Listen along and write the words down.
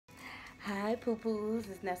Hi poo-poos,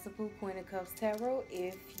 it's Nessa Poo, Queen of Cups Tarot.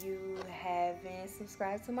 If you haven't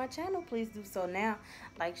subscribed to my channel, please do so now.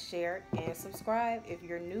 Like, share, and subscribe. If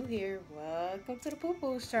you're new here, welcome to the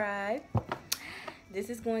poo-poos tribe. This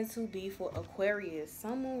is going to be for Aquarius,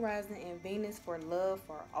 Sun, Moon, Rising, and Venus for love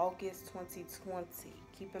for August 2020.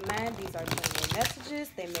 Keep in mind, these are general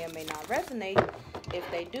messages. They may or may not resonate. If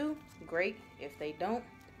they do, great. If they don't,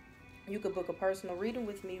 you could book a personal reading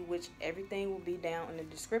with me, which everything will be down in the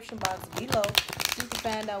description box below. So you can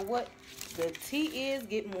find out what the tea is,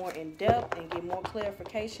 get more in depth, and get more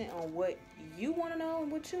clarification on what you want to know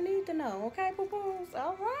and what you need to know. Okay, poo-poos?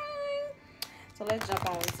 All right. So let's jump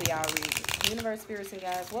on into y'all reading. Universe, spirits, and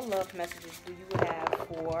guides, what love messages do you have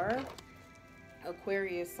for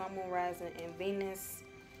Aquarius, Sun, Moon, Rising, and Venus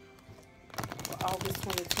for August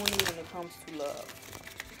 2020 when it comes to love?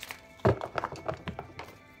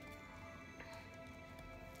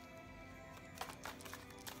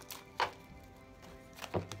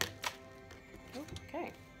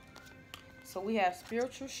 Okay. So we have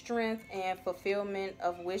spiritual strength and fulfillment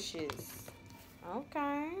of wishes.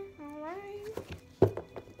 Okay. All right.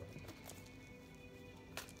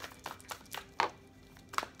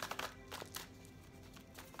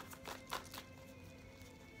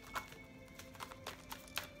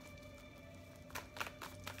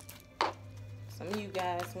 Some of you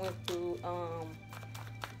guys went through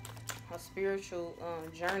a spiritual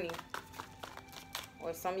journey,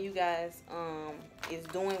 or some of you guys is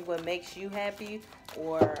doing what makes you happy,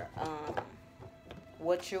 or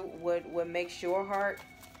what makes your heart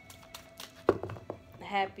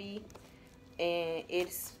happy, and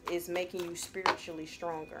it's making you spiritually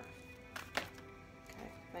stronger.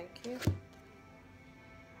 Okay, thank you.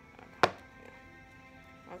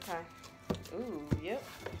 Okay. Ooh, yep.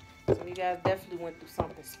 Some of you guys definitely went through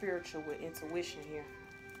something spiritual with intuition here.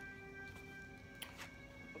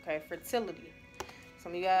 Okay, fertility.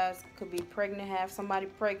 Some of you guys could be pregnant, have somebody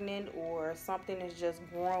pregnant, or something is just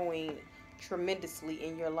growing tremendously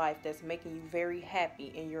in your life that's making you very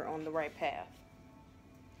happy and you're on the right path.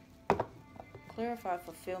 Clarify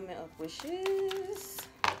fulfillment of wishes.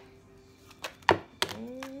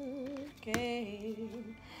 Okay.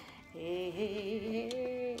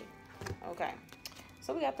 Hey. Okay.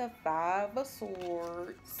 So we got the Five of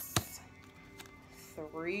Swords,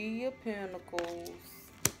 Three of Pentacles,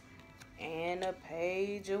 and a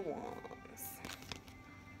Page of Wands.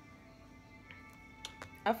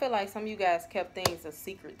 I feel like some of you guys kept things a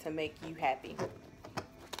secret to make you happy.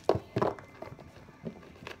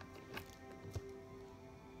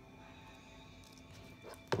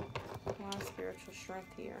 Why spiritual strength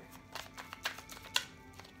here?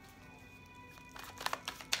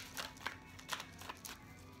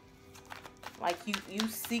 Like you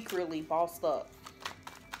secretly bossed up.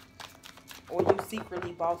 Or you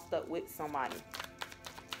secretly bossed up with somebody.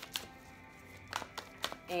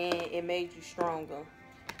 And it made you stronger.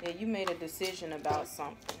 Yeah, you made a decision about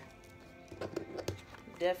something.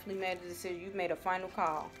 Definitely made a decision. You made a final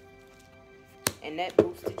call. And that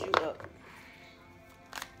boosted you up.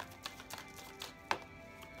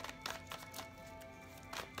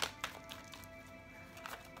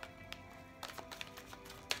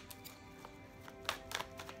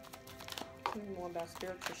 Tell me more about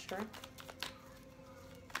spiritual strength.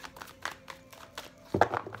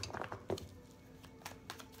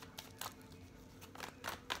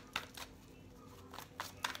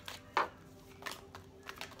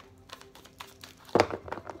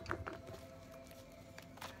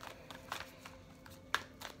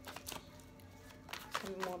 Tell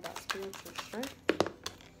me more about spiritual strength.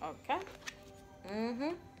 Okay.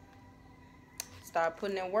 Start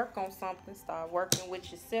putting in work on something. Start working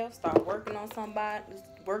with yourself. Start working on somebody.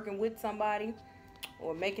 Working with somebody.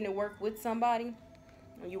 Or making it work with somebody.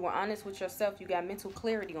 When you were honest with yourself, you got mental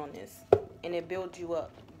clarity on this. And it built you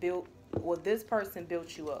up. This person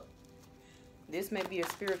built you up. This may be a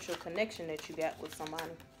spiritual connection that you got with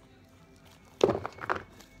somebody.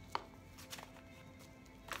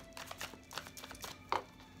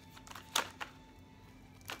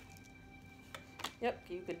 Yep,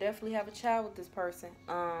 you could definitely have a child with this person.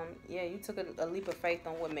 Yeah, you took a leap of faith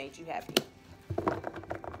on what made you happy.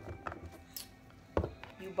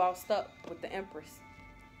 You bossed up with the Empress.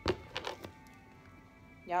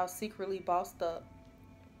 Y'all secretly bossed up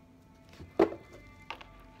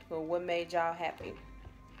for what made y'all happy.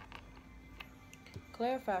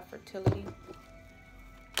 Clarify fertility.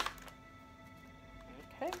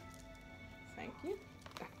 Okay, thank you.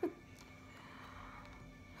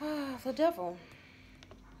 The Devil.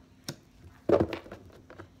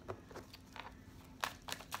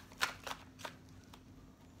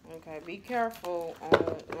 Okay, be careful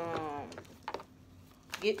on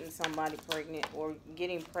getting somebody pregnant or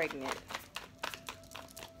getting pregnant.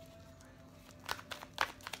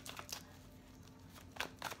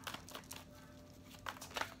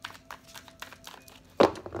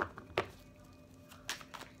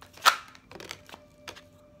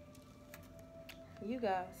 You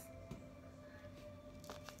guys.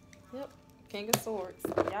 Yep. King of Swords.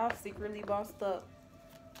 Y'all secretly bossed up.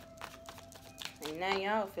 And now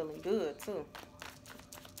y'all feeling good too.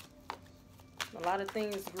 A lot of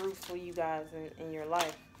things grew for you guys in your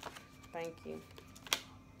life. Thank you.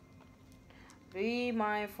 Be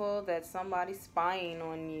mindful that somebody's spying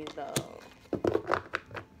on you though.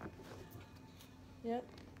 Yep.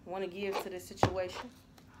 Want to give to this situation.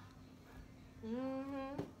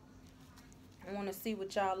 I want to see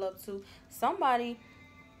what y'all up to. Somebody,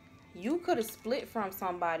 you could have split from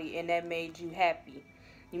somebody and that made you happy.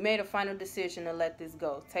 You made a final decision to let this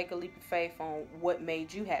go. Take a leap of faith on what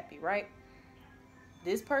made you happy, right?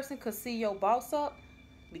 This person could see your boss up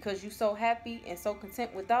because you so happy and so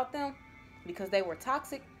content without them because they were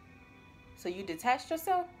toxic. So you detached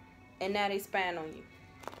yourself and now they spying on you.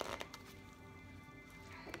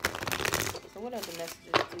 So what other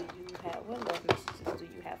messages do you have? What love messages do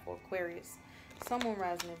you have for Aquarius? Someone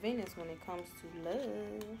rising in Venus when it comes to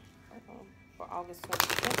love. For August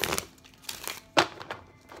 2020.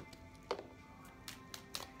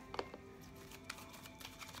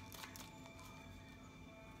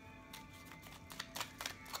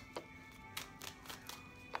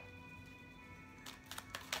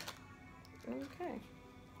 Okay.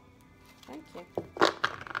 Thank you.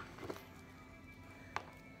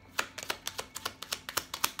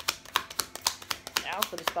 Y'all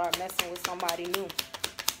could have started messing with somebody new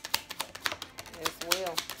as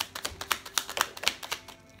well.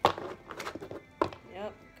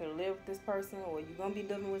 Yep. Could have lived with this person, or you're going to be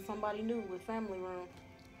living with somebody new with family room.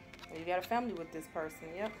 Or you got a family with this person.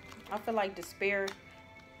 Yep. I feel like despair,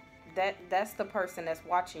 that's the person that's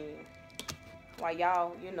watching you. While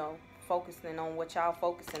y'all, you know, focusing on what y'all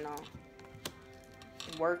focusing on.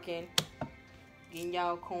 Working, getting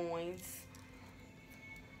y'all coins,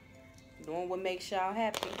 doing what makes y'all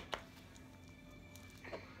happy.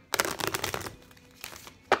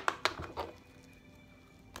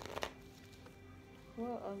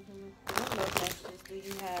 What love messages do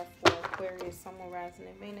you have for Aquarius, someone rising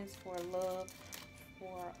in Venus, for love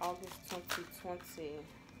for August 2020?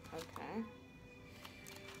 Okay.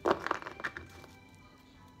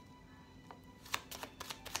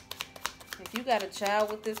 If you got a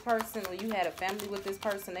child with this person or you had a family with this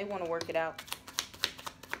person, they want to work it out.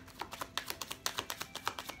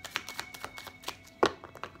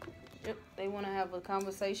 Yep, they want to have a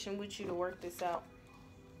conversation with you to work this out.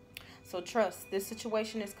 So trust, this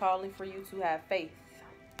situation is calling for you to have faith.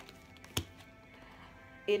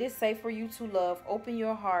 It is safe for you to love. Open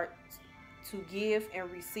your heart to give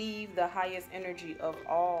and receive the highest energy of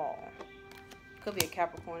all. Could be a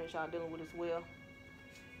Capricorn that y'all dealing with as well.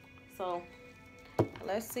 So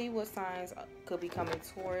let's see what signs could be coming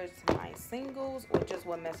towards my singles, or just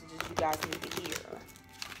what messages you guys need to hear.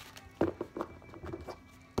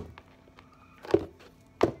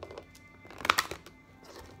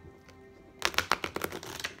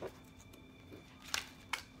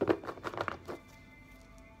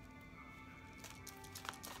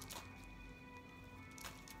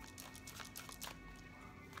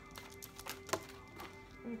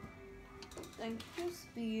 Thank you,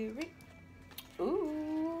 Spirit.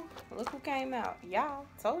 Ooh, look who came out. Y'all,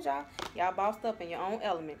 told y'all. Y'all bossed up in your own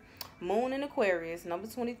element. Moon in Aquarius, number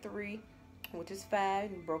 23, which is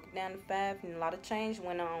 5. You broke it down to 5, and a lot of change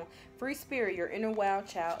went on. Free spirit, your inner wild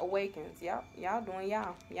child awakens. Y'all doing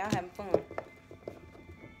y'all. Y'all having fun.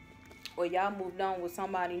 Or y'all moved on with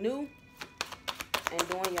somebody new and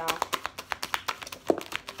doing y'all.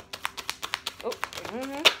 Oh,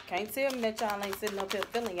 can't tell me that y'all ain't sitting up here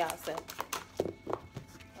feeling y'allself.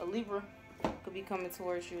 A Libra could be coming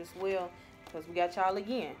towards you as well, because we got y'all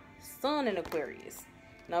again. Sun in Aquarius.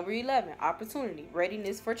 Number 11, opportunity,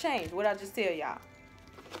 readiness for change. What I just tell y'all?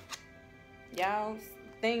 Y'all,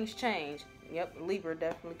 things change. Yep, Libra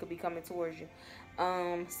definitely could be coming towards you.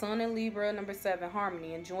 Sun in Libra, number 7,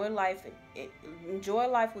 harmony. Enjoy life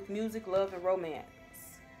with music, love, and romance.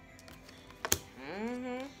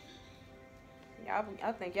 Y'all,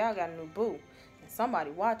 I think y'all got a new boo and somebody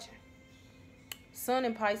watching. Sun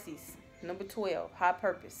in Pisces, number 12, high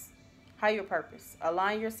purpose, higher purpose.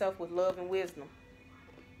 Align yourself with love and wisdom.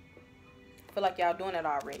 I feel like y'all doing it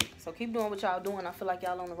already. So keep doing what y'all doing. I feel like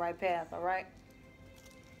y'all on the right path, all right?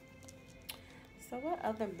 So what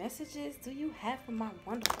other messages do you have for my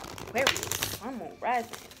wonderful Aquarius? I'm on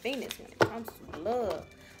rising in Venus when it comes to love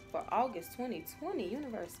for August 2020.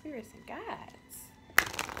 Universe, spirits, and guides.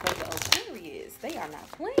 For the Aquarius, they are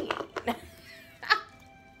not playing.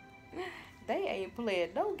 They ain't playing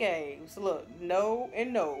no games. Look, no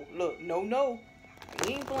and no. Look, no, no.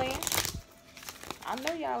 We ain't playing. I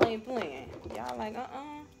know y'all ain't playing. Y'all like,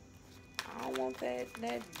 I don't want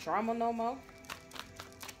that drama no more.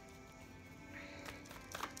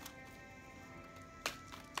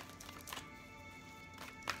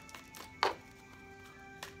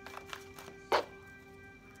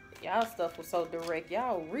 Y'all stuff was so direct.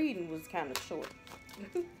 Y'all reading was kind of short.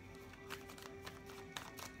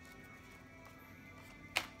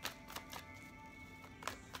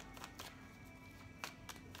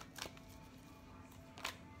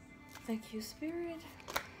 Thank you, Spirit.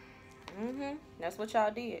 That's what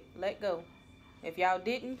y'all did. Let go. If y'all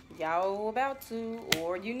didn't, y'all about to,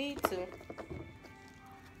 or you need to.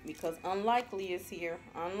 Because unlikely is here.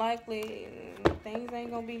 Unlikely, things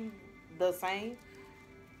ain't gonna be the same.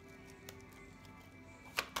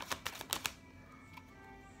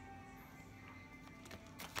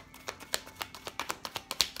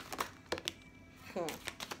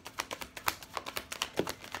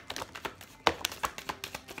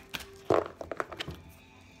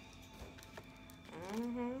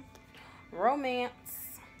 Romance.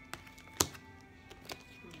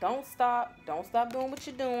 Don't stop. Don't stop doing what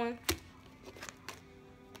you're doing.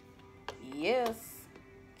 Yes.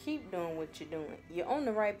 Keep doing what you're doing. You're on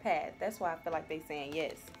the right path. That's why I feel like they saying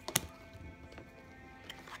yes.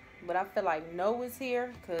 But I feel like no is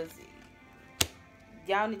here because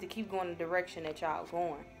y'all need to keep going the direction that y'all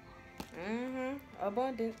going.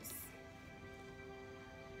 Abundance.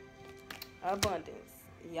 Abundance.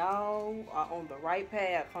 Y'all are on the right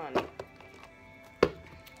path, honey.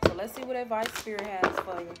 So let's see what advice Spirit has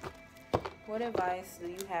for you. What advice do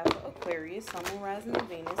you have for Aquarius, Sun, Moon, Rising, and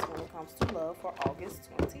Venus when it comes to love for August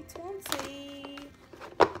 2020?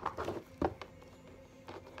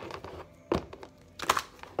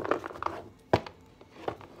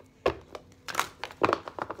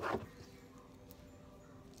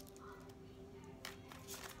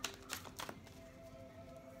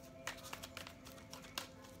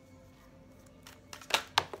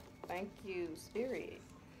 Thank you, Spirit.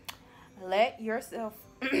 Let yourself,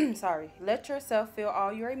 let yourself feel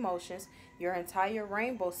all your emotions. Your entire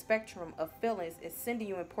rainbow spectrum of feelings is sending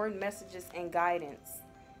you important messages and guidance.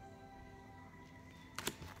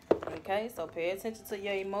 Okay, so pay attention to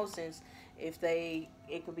your emotions. It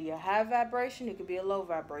could be a high vibration, it could be a low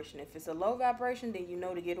vibration. If it's a low vibration, then you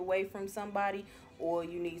know to get away from somebody, or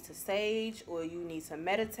you need to sage, or you need to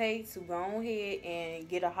meditate. So go ahead and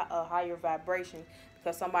get a higher vibration,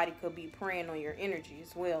 because somebody could be preying on your energy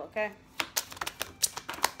as well, okay?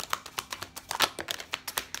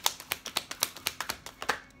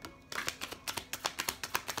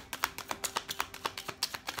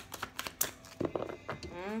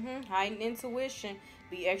 Heightened intuition.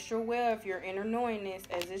 Be extra aware of your inner knowingness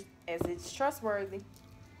as it's trustworthy.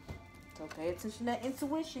 So pay attention to that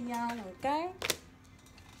intuition, y'all, okay?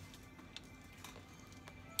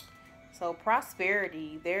 So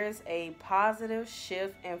prosperity. There's a positive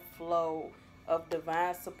shift and flow of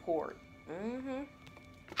divine support.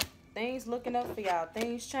 Things looking up for y'all.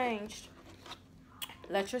 Things changed.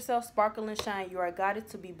 Let yourself sparkle and shine. You are guided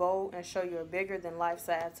to be bold and show your bigger than life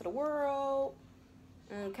side to the world.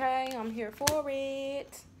 Okay, I'm here for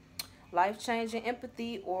it. Life-changing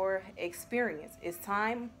empathy or experience. It's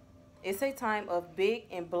a time of big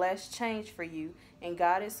and blessed change for you, and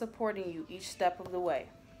God is supporting you each step of the way.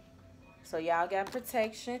 So y'all got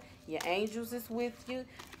protection. Your angels is with you.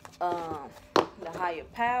 The higher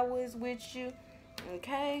power is with you.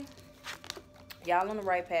 Okay, y'all on the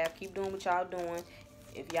right path. Keep doing what y'all doing.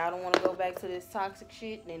 If y'all don't want to go back to this toxic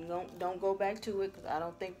shit, then don't go back to it, because I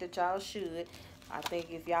don't think that y'all should. I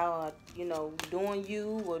think if y'all are, doing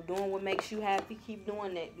you or doing what makes you happy, keep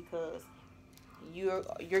doing that, because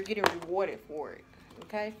you're getting rewarded for it.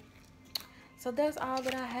 Okay? So that's all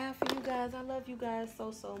that I have for you guys. I love you guys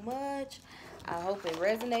so much. I hope it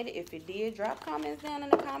resonated. If it did, drop comments down in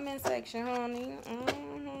the comment section, honey.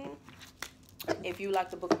 If you like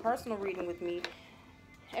to book a personal reading with me,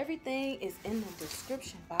 everything is in the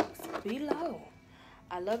description box below.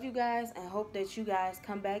 I love you guys and hope that you guys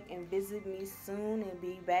come back and visit me soon and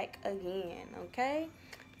be back again, okay?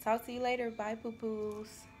 Talk to you later. Bye, poo-poos.